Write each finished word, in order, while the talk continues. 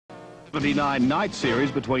1979 night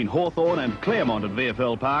series between Hawthorn and Claremont at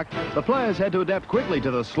VFL Park, the players had to adapt quickly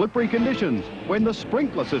to the slippery conditions when the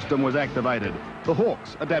sprinkler system was activated. The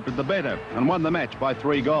Hawks adapted the better and won the match by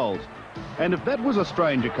 3 goals. And if that was a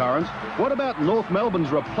strange occurrence, what about North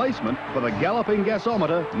Melbourne's replacement for the galloping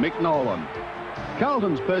gasometer, Mick Nolan?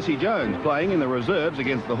 Carlton's Percy Jones, playing in the reserves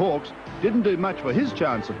against the Hawks, didn't do much for his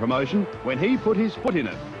chance of promotion when he put his foot in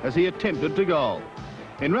it as he attempted to goal.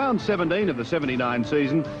 In round 17 of the 79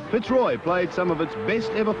 season, Fitzroy played some of its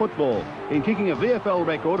best ever football in kicking a VFL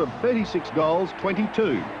record of 36 goals,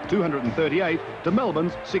 22, 238 to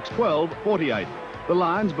Melbourne's 612, 48. The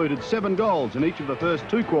Lions booted 7 goals in each of the first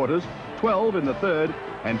 2 quarters, 12 in the third,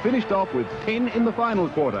 and finished off with 10 in the final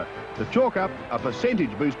quarter to chalk up a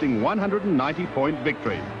percentage-boosting 190-point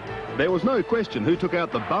victory. There was no question who took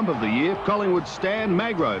out the bump of the year. Collingwood's Stan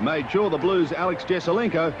Magro made sure the Blues' Alex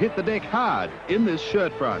Jesselenko hit the deck hard in this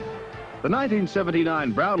shirt front. The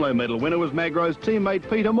 1979 Brownlow medal winner was Magro's teammate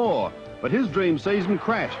Peter Moore, but his dream season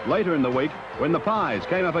crashed later in the week when the Pies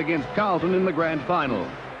came up against Carlton in the grand final.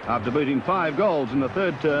 After booting 5 goals in the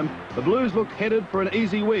third term, the Blues looked headed for an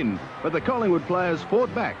easy win, but the Collingwood players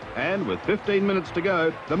fought back, and with 15 minutes to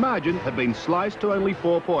go, the margin had been sliced to only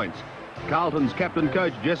 4 points. Carlton's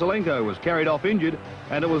captain-coach Jesselenko was carried off injured,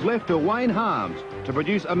 and it was left to Wayne Harms to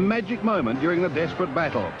produce a magic moment during the desperate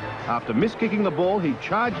battle. After miskicking the ball, he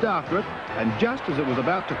charged after it, and just as it was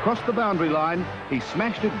about to cross the boundary line, he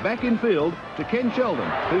smashed it back in field to Ken Sheldon,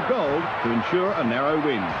 who goaled to ensure a narrow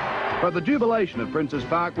win. But the jubilation at Princes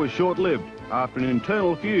Park was short-lived after an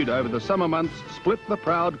internal feud over the summer months split the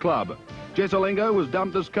proud club. Jesselenko was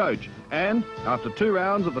dumped as coach and, after 2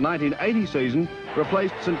 rounds of the 1980 season,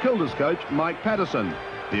 replaced St Kilda's coach Mike Patterson.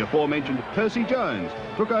 The aforementioned Percy Jones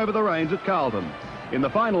took over the reins at Carlton. In the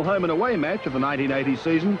final home and away match of the 1980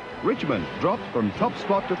 season, Richmond dropped from top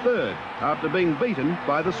spot to 3rd after being beaten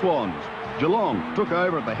by the Swans. Geelong took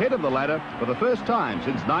over at the head of the ladder for the first time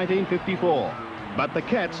since 1954. But the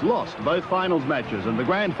Cats lost both finals matches, and the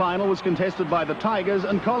grand final was contested by the Tigers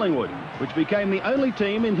and Collingwood, which became the only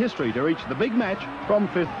team in history to reach the big match from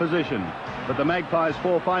 5th position. But the Magpies'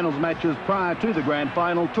 4 finals matches prior to the grand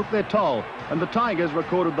final took their toll, and the Tigers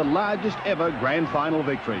recorded the largest ever grand final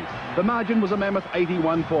victory. The margin was a mammoth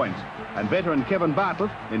 81 points, and veteran Kevin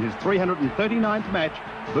Bartlett, in his 339th match,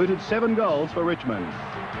 booted 7 goals for Richmond.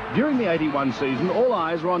 During the 81 season, all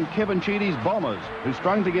eyes were on Kevin Cheedy's Bombers, who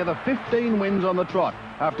strung together 15 wins on the trot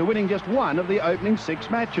after winning just 1 of the opening 6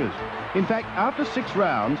 matches. In fact, after 6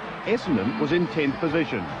 rounds, Essendon was in 10th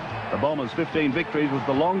position. The Bombers' 15 victories was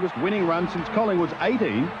the longest winning run since Collingwood's 18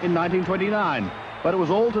 in 1929. But it was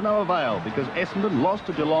all to no avail because Essendon lost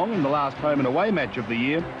to Geelong in the last home and away match of the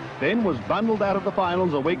year, then was bundled out of the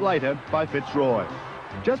finals a week later by Fitzroy.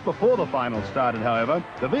 Just before the finals started, however,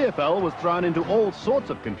 the VFL was thrown into all sorts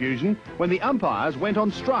of confusion when the umpires went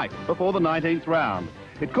on strike before the 19th round.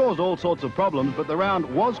 It caused all sorts of problems, but the round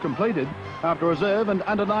was completed after reserve and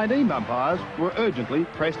under-19 umpires were urgently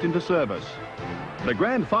pressed into service. The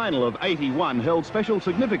grand final of 81 held special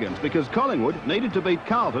significance because Collingwood needed to beat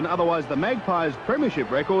Carlton, otherwise the Magpies'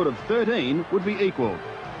 premiership record of 13 would be equalled.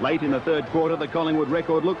 Late in the third quarter, the Collingwood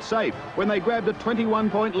record looked safe when they grabbed a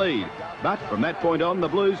 21-point lead. But from that point on, the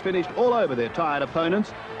Blues finished all over their tired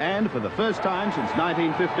opponents, and for the first time since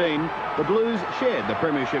 1915, the Blues shared the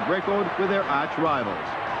premiership record with their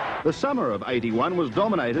arch-rivals. The summer of 81 was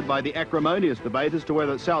dominated by the acrimonious debate as to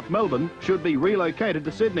whether South Melbourne should be relocated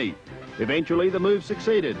to Sydney. Eventually, the move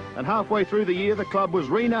succeeded, and halfway through the year, the club was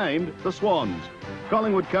renamed the Swans.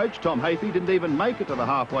 Collingwood coach Tom Hafey didn't even make it to the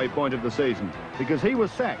halfway point of the season because he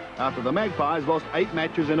was sacked after the Magpies lost 8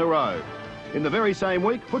 matches in a row. In the very same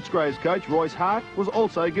week, Footscray's coach Royce Hart was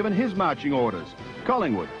also given his marching orders.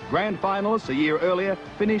 Collingwood, grand finalists a year earlier,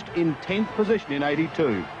 finished in 10th position in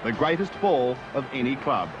 82, the greatest fall of any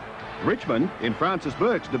club. Richmond, in Francis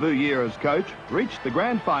Burke's debut year as coach, reached the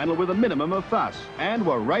grand final with a minimum of fuss and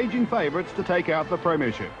were raging favourites to take out the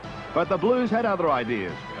premiership. But the Blues had other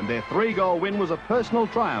ideas, and their 3-goal win was a personal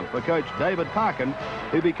triumph for coach David Parkin,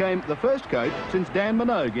 who became the first coach since Dan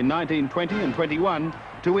Minogue in 1920 and 21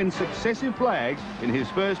 to win successive flags in his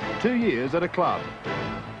first 2 years at a club.